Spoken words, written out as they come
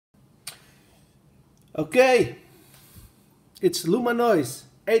Okay, it's Lumanoise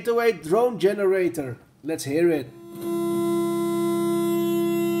 808 drone generator. Let's hear it.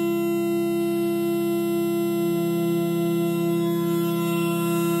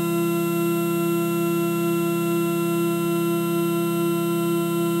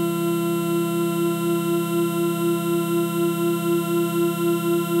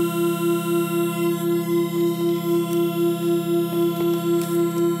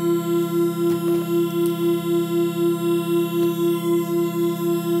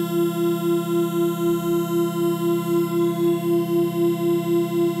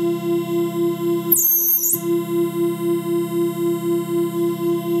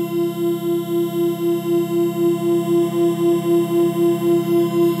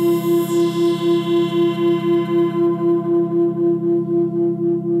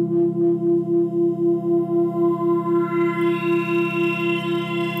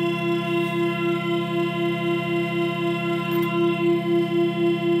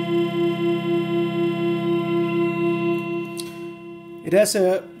 It has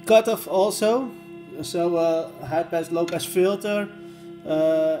a cutoff also, so a high pass, low pass filter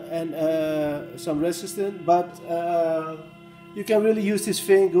and some resistance, but you can really use this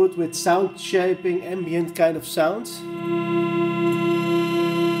thing good with sound shaping, ambient kind of sounds.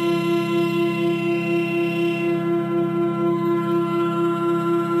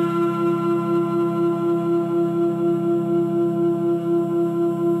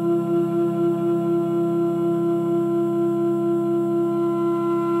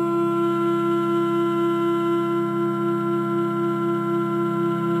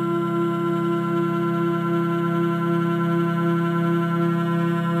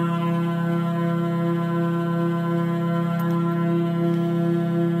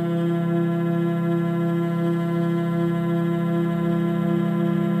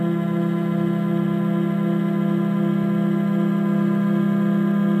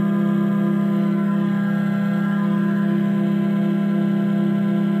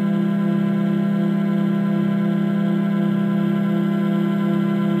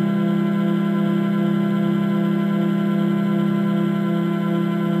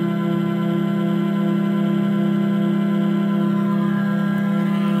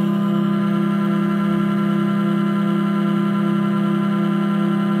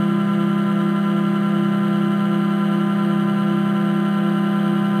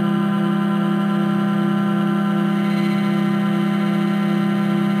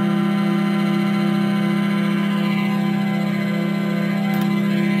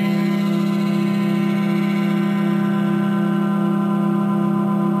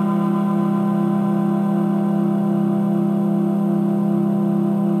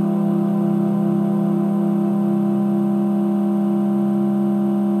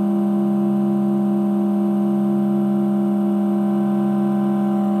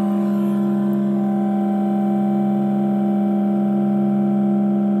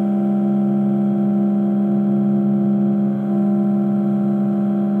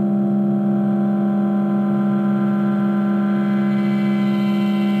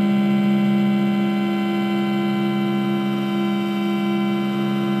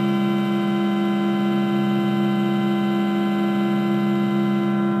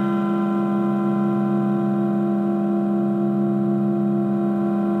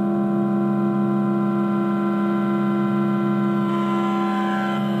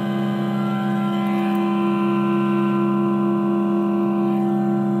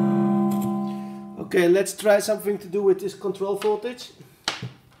 Okay, let's try something to do with this control voltage.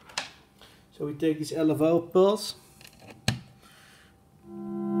 So we take this LFO pulse.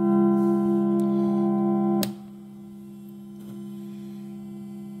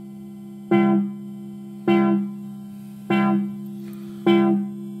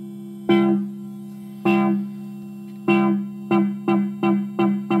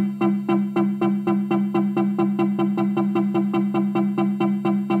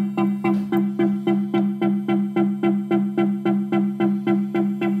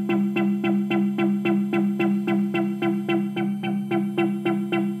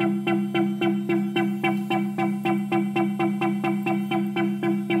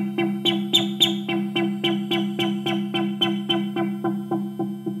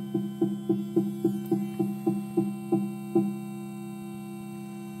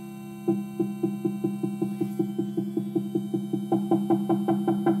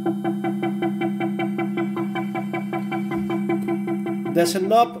 There's a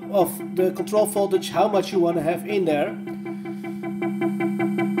knob of the control voltage, how much you want to have in there.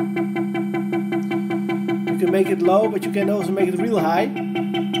 You can make it low, but you can also make it real high.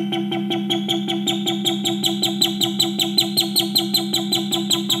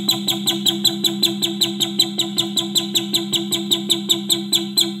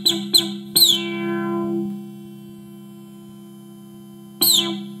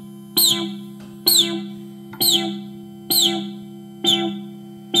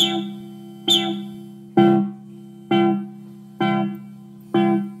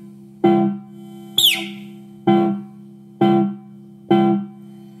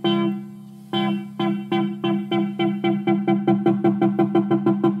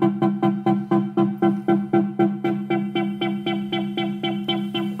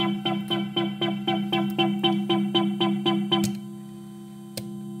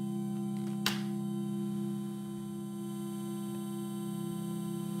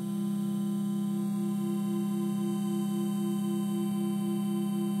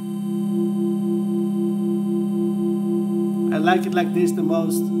 I like it like this the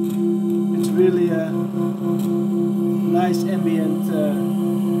most. It's really a nice ambient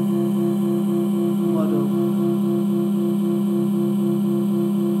model.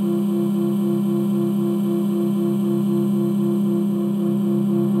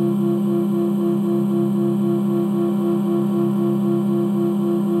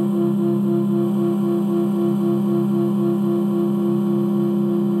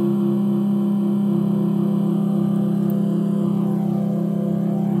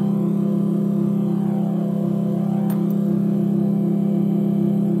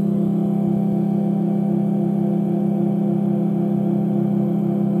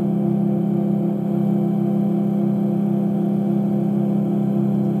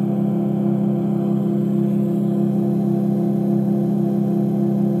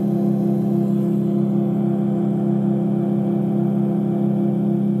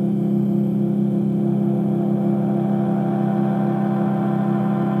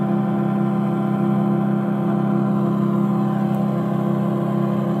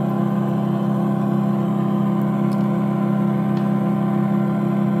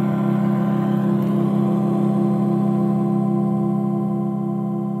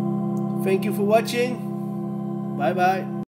 Thank you for watching. Bye bye.